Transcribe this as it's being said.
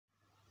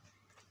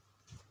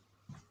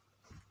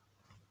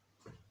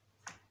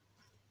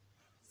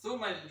So,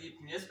 meine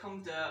Lieben, jetzt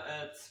kommt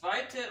der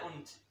zweite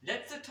und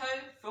letzte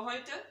Teil für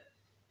heute.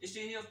 Ich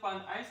stehe hier auf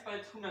Bahn 1 bei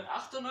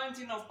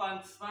 198 und auf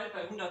Bahn 2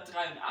 bei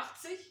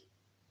 183.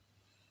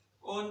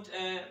 Und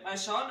mal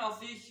schauen, auf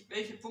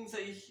welche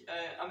Punkte ich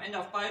am Ende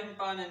auf beiden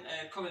Bahnen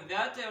kommen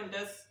werde. Und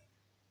das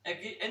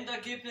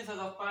Endergebnis, das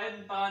auf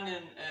beiden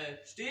Bahnen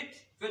steht,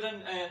 wird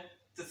dann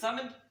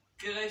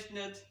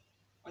zusammengerechnet.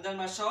 Und dann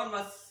mal schauen,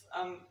 was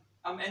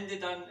am Ende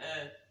dann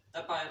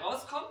dabei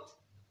rauskommt.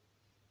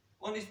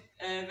 Und ich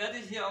werde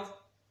hier auf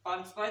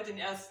Bahn 2 den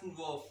ersten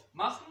Wurf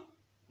machen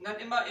und dann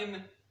immer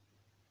im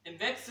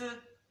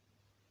Wechsel.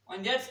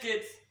 Und jetzt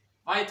geht's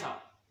weiter.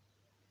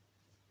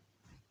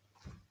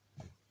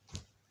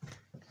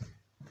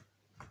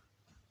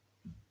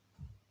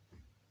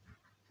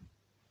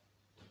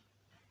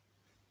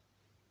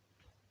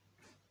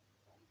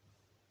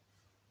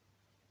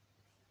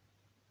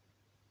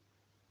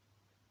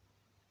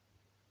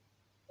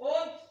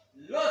 Und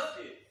los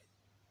geht's!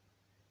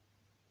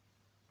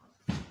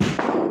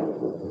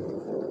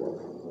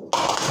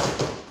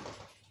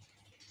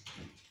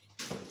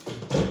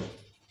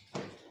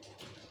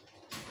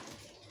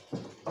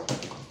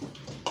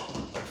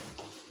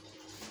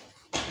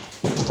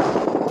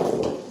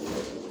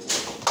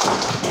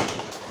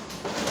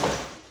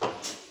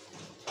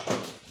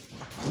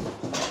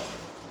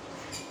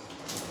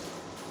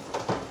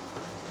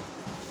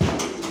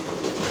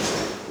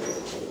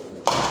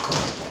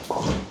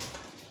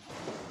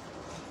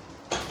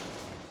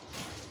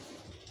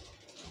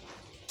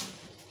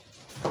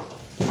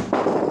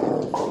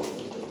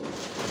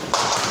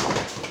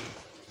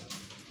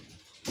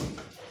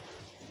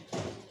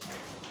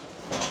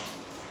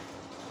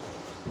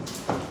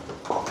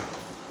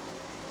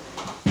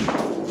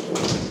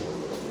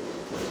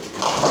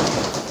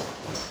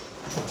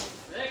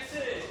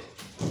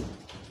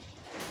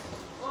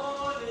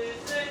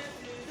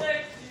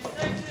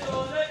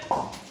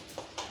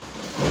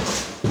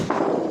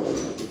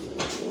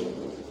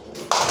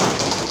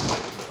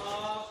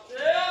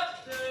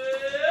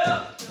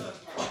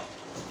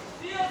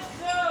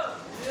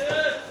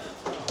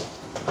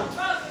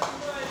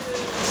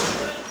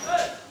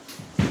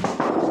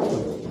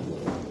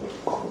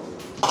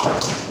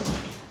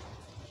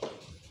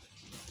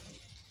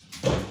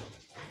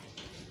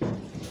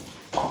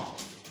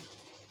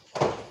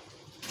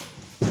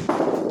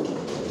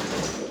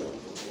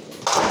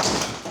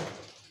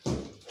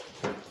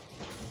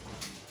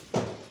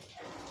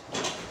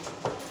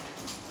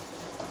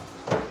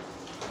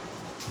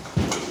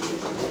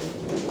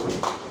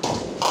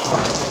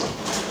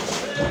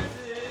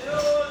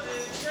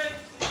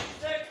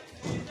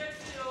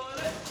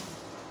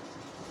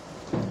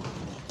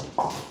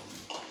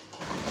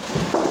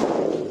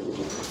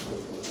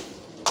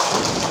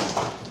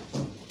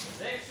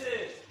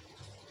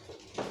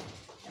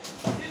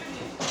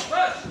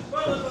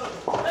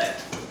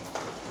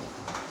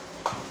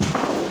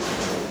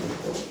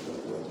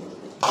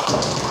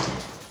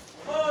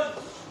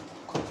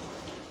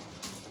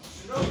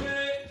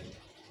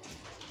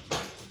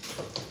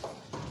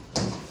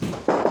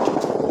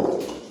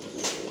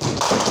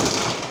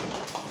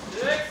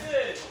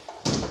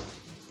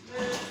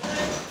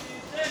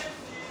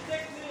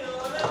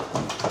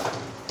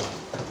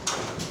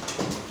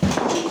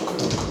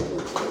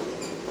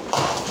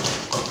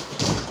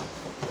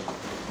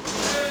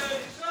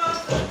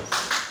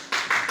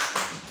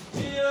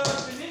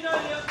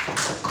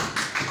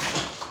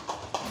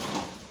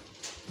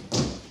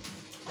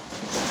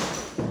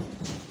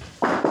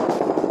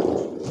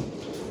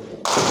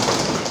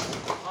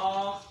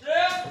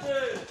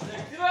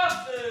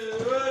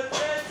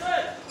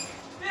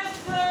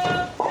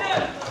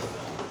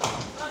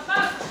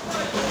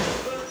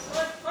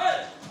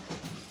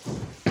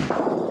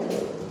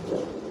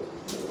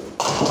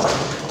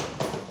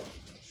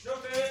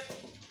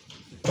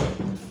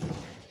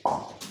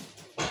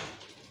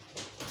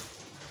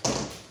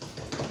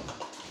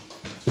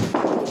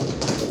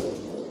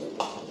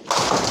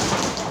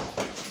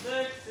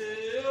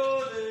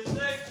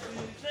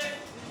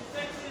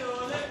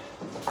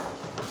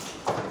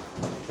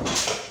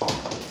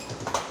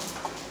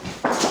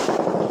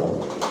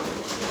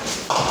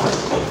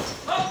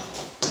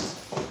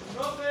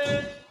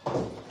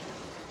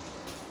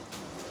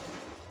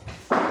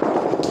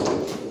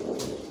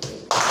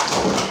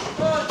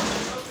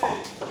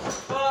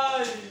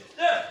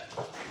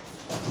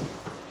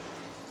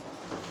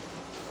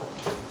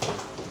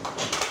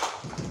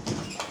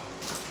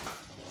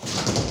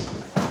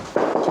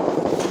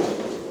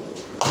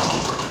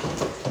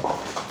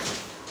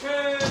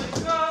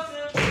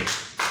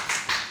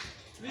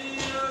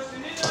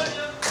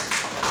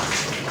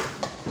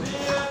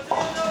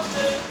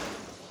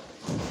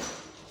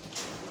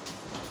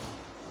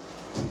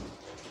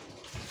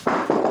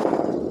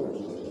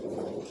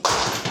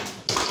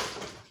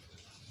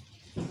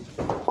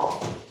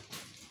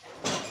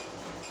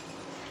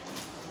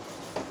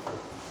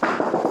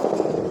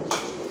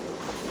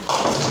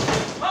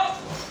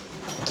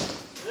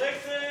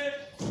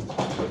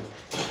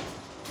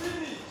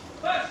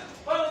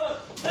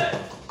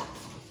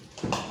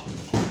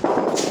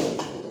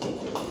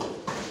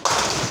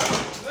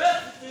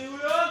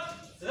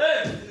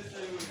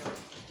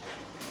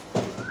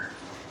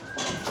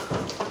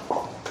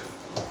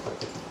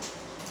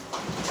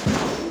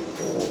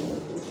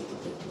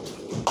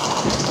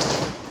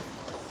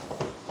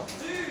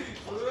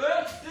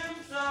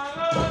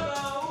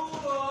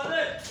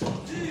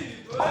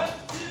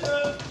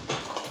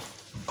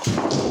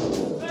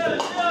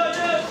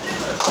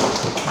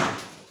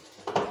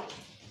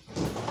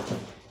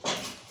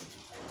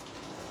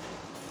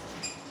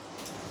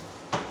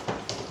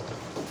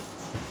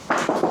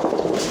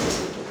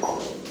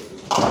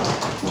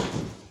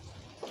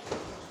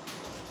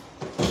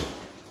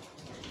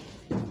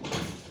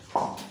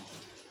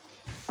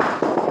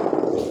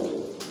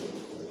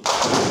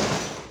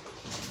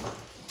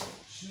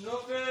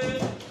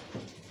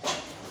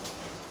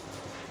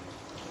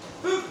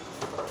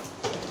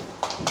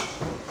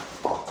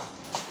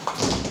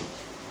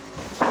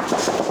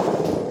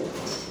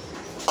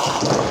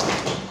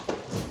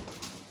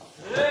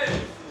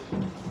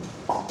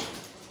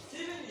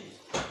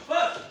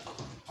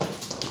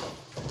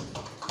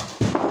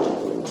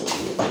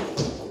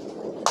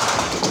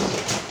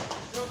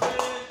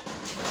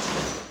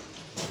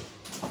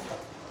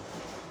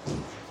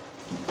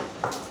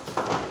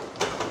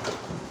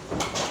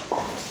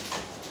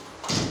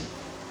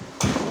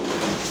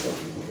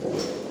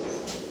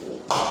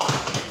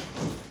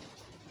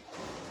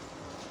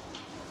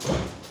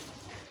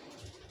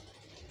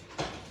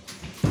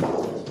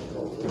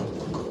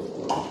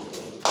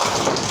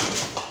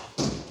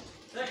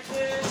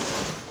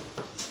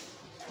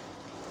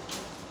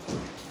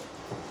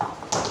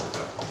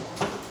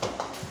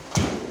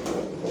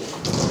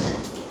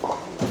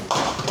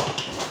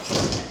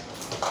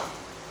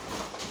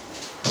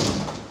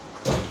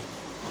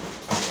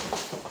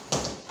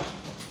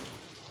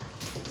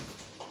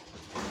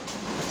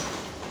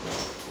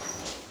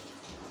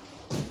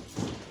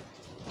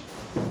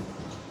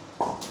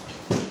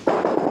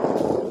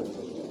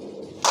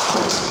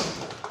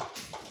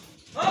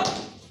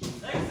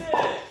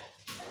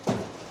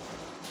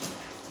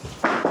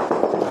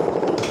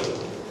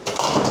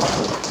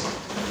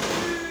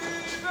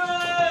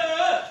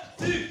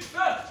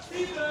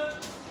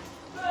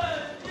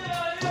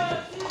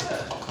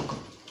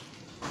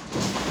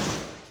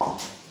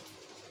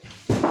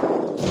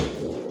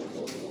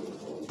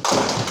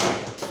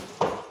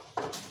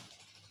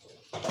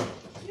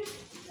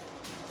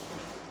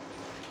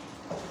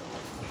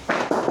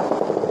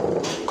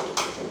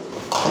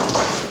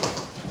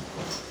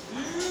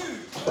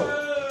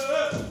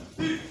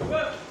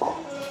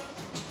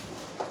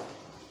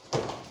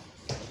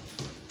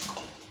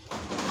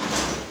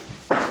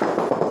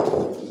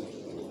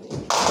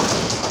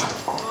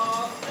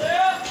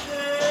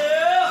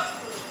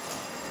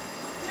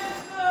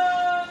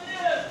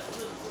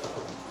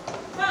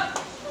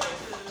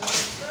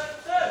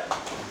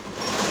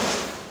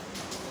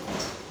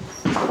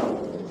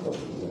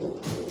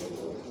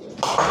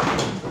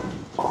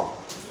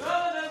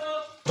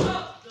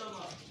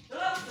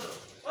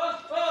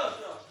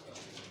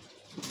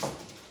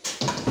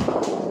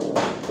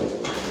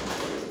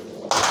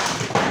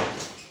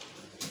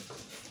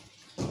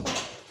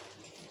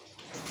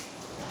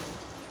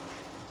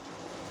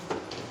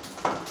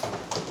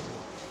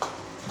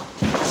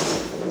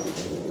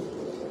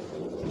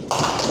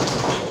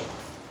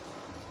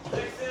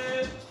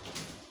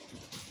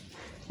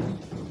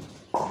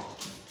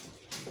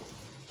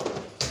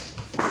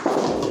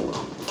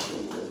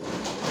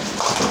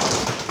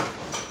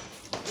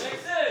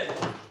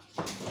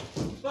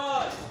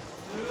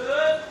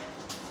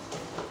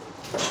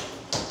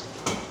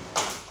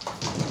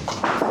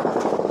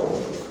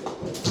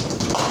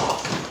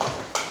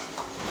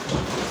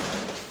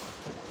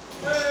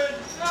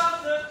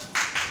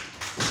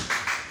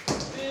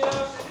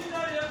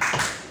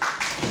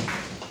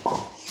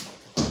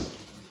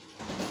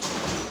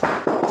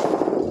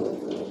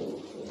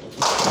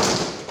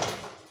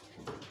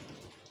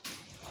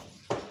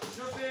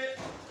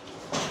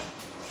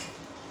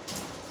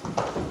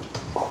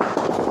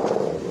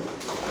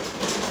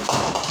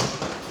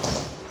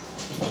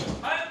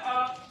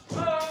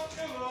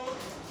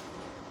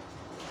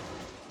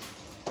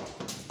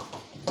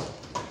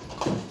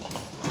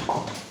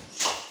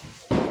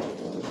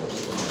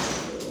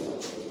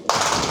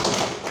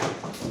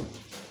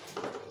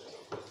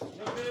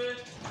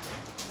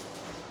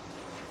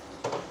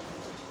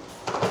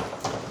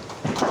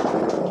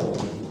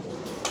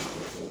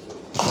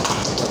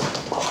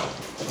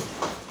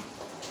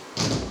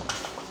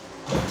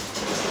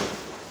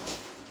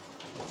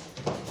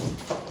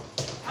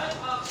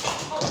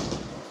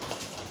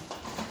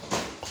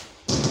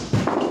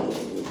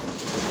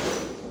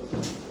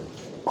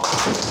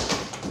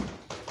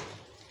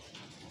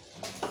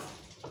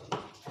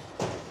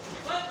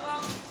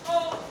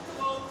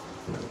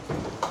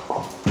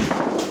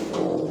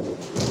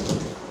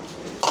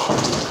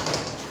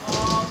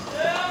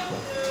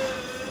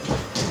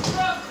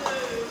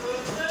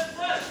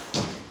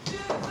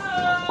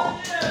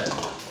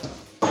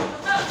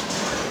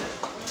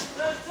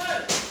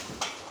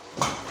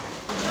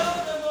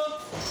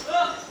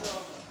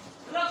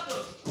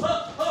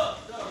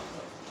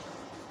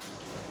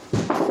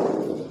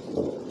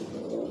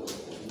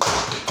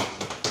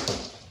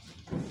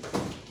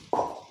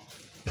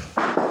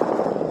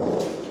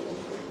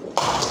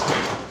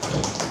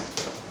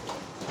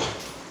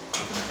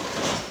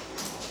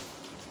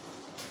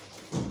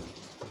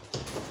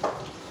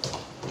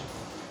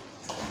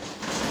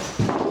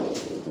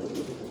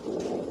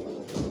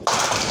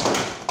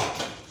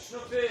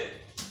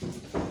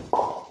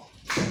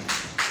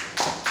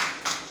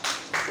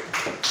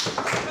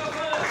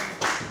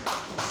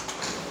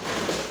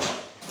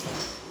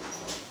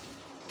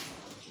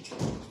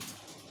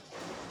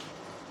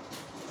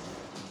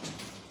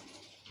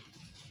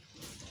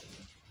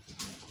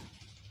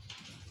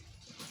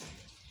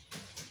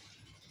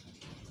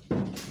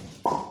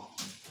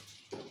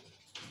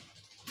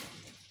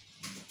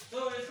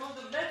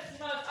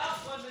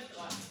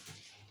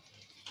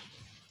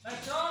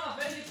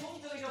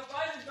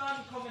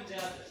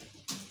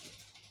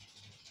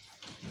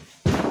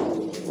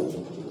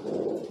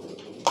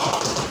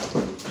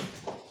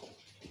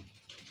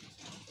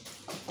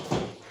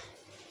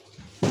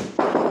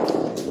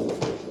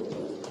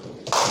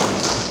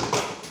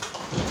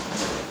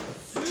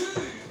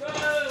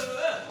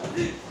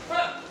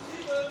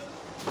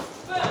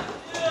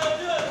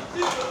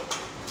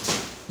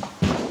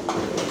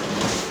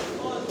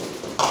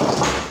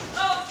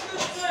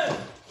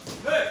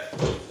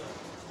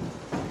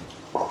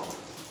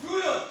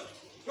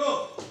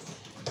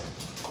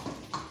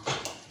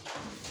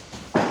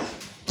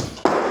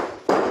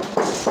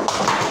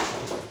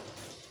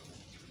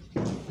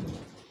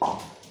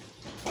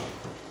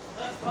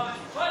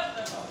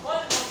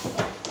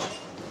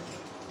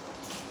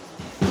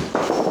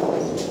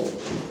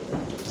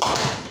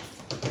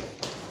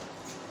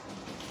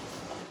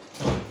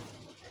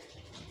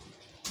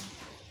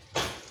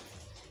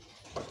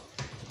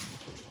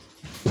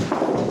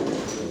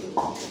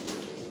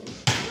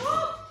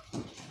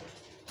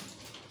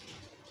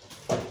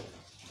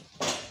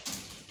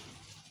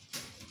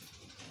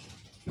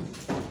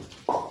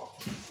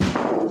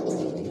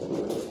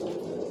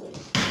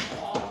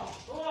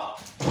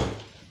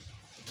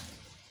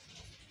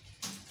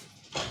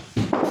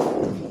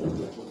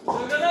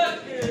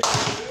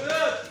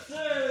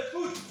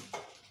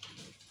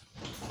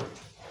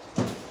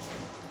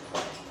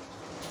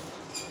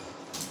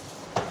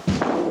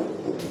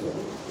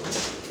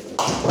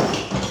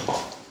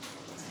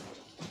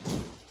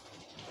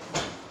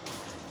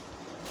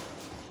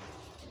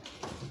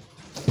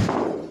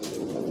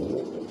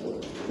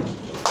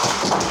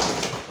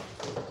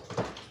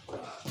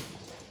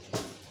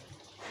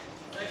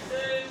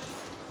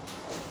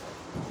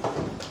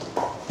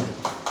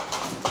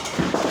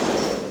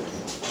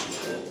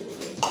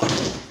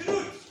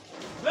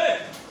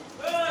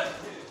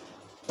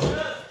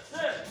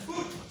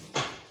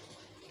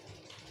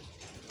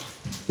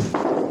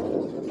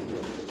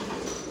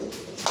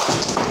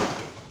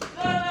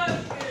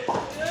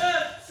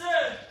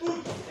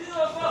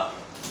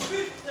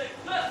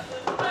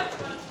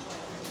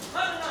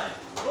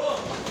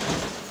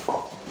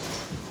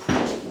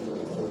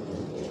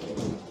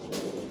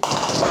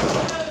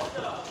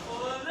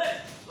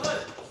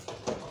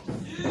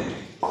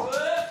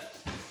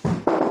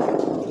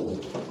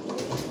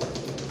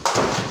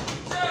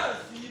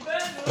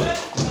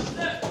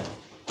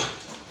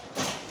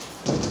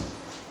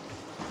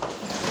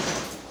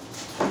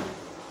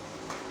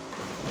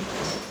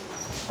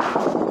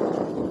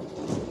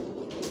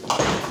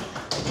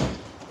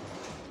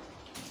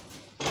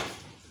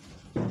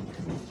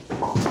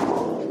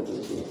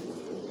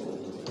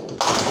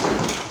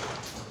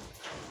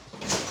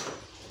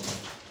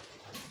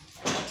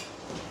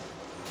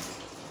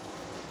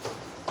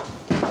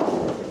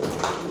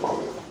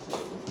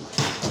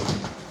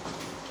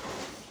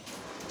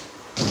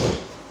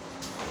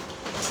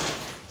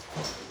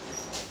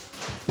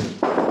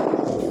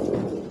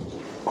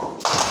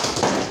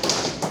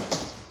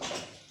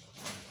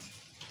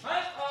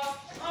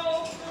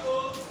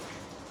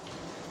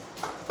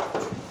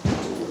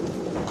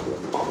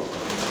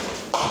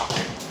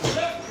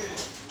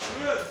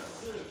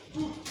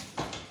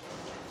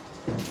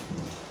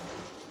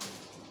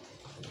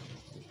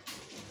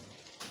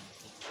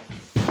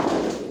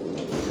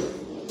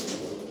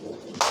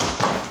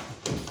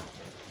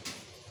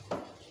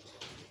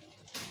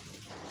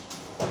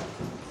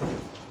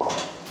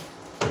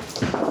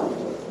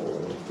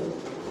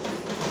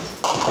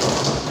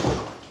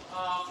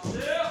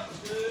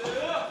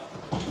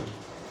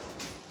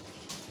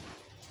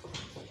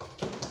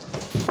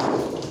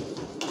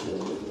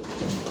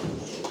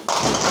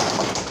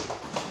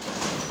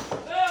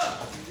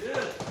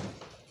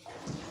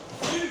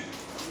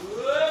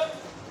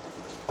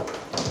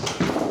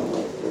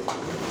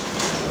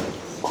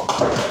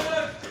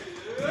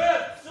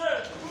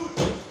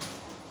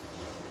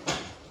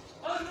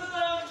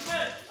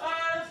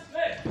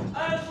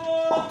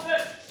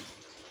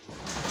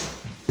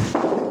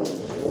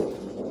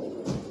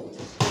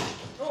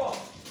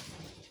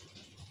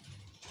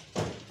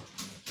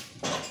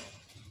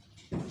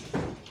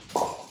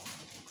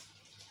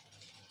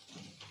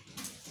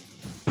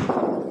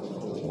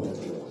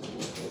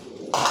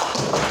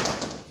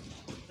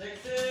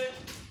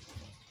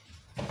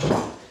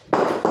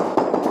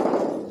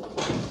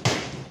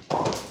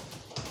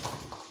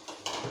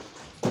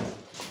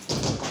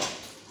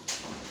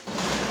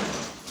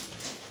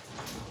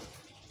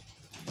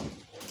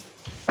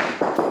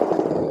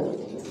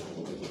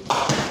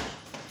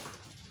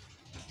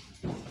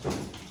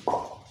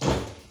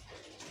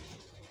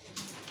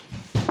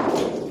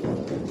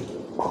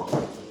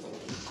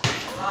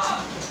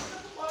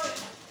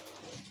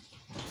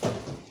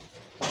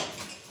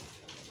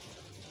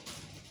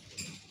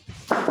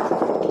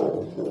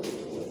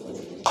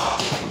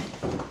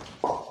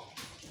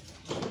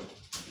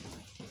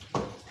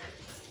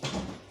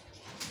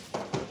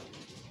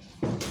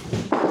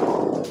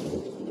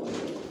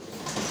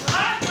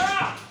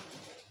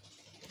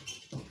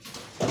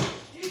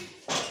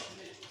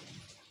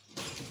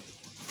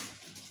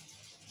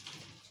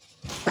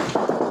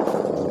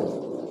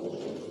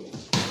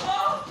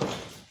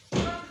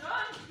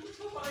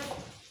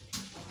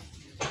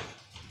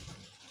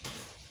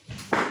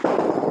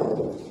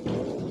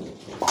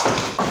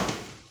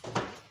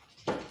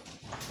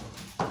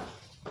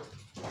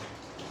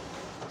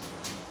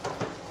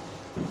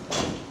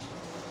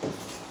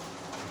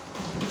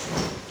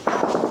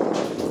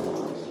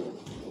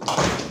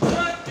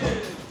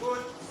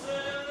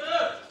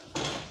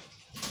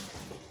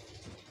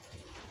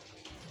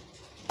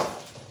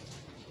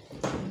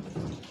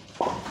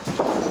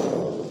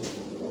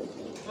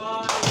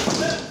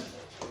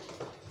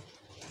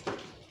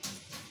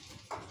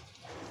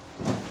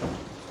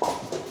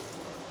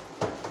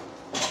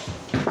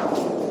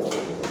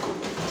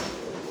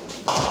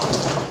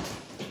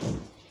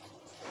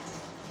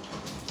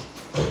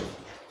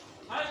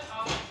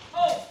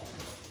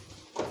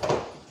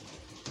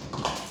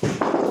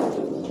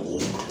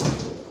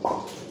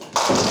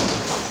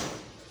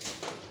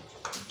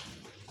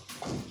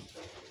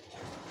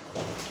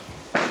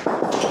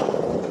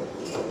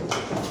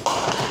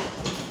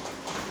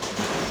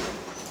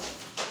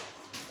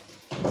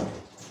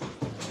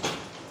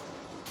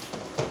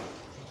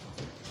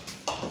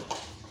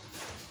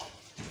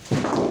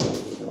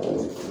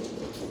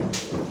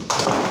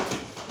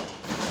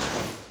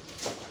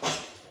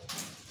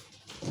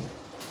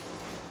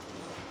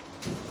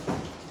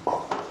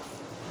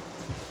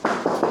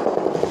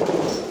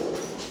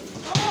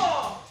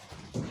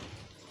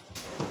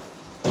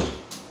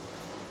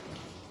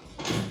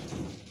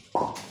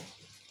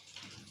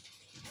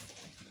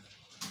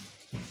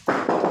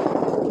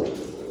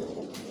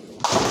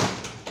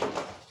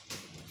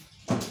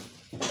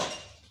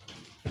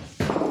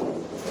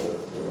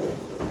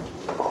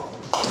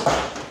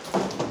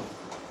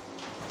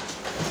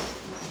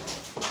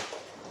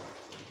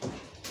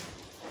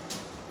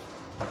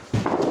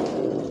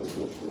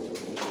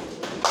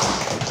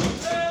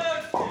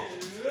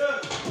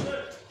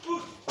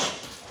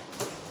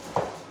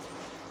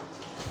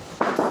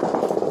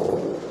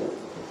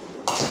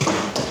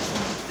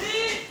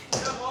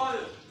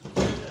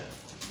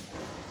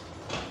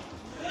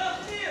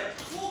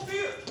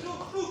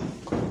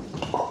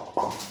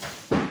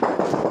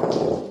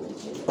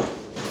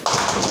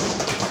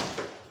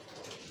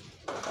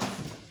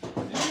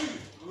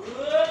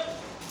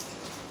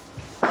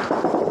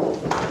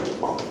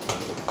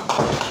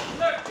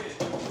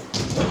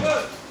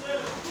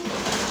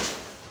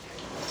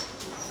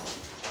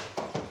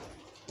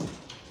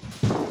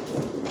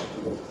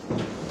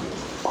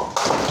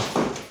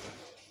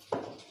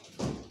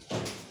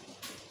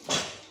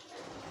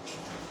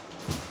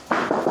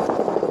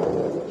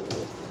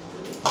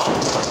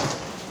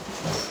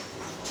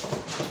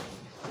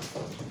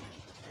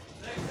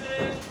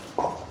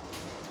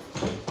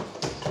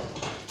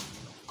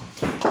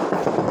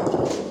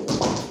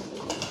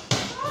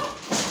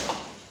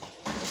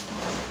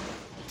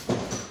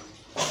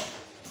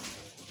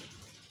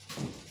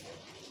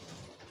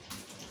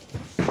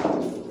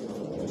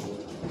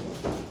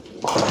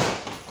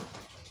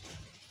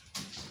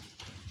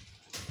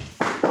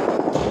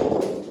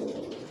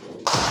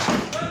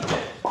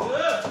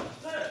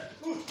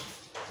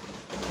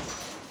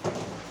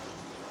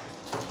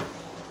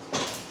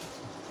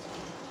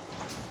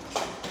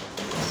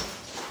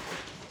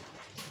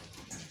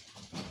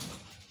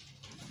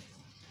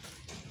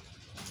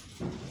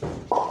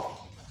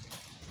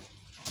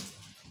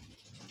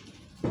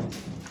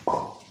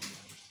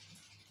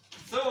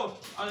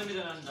 alle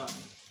miteinander.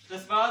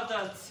 Das war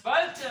der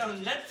zweite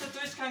und letzte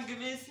Durchgang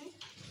gewesen.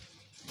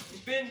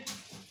 Ich bin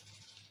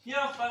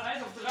hier auf Bahn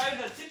 1 auf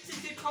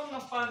 370 gekommen,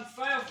 auf Bahn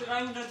 2 auf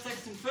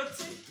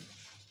 346.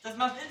 Das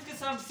macht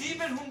insgesamt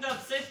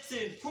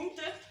 716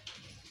 Punkte.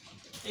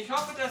 Ich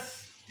hoffe,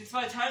 dass die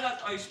zwei Teile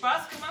hat euch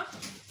Spaß gemacht.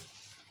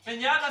 Wenn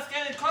ja, lasst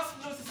gerne ein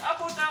kostenloses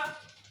Abo da.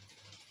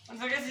 Und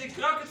vergesst die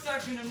Glocke zu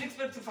aktivieren, um nichts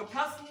mehr zu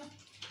verpassen.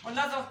 Und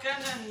lasst auch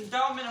gerne einen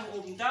Daumen nach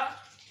oben da.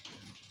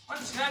 Und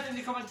schreibt in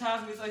die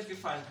Kommentare, wie es euch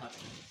gefallen hat.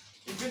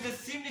 Ich bin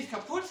jetzt ziemlich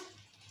kaputt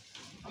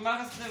und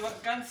mache jetzt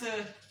eine ganze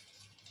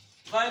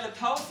Weile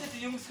Pause.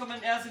 Die Jungs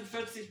kommen erst in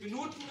 40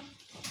 Minuten.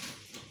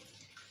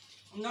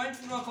 Um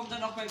 19 Uhr kommt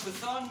dann noch mein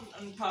Cousin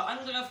und ein paar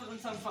andere von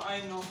unserem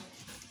Verein noch.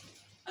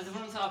 Also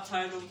von unserer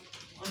Abteilung.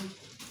 Und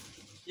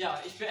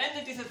ja, ich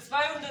beende diese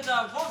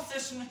 200er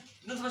Wurf-Session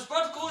in unserem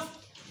Sportkurs.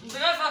 Und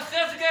dreifach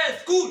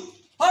kräftiges gut,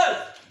 Holz,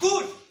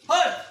 gut,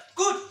 Holz,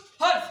 gut,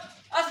 Holz.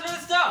 Aslan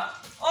ist da.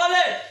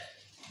 Ole.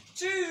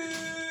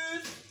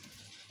 Tschüss.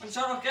 Und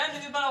schaut auch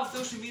gerne überall auf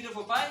Social Media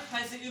vorbei. Ich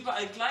heiße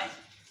überall gleich.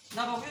 Und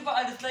habe auch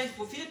überall das gleiche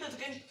Profilbild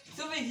drin.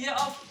 So wie hier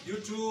auf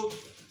YouTube.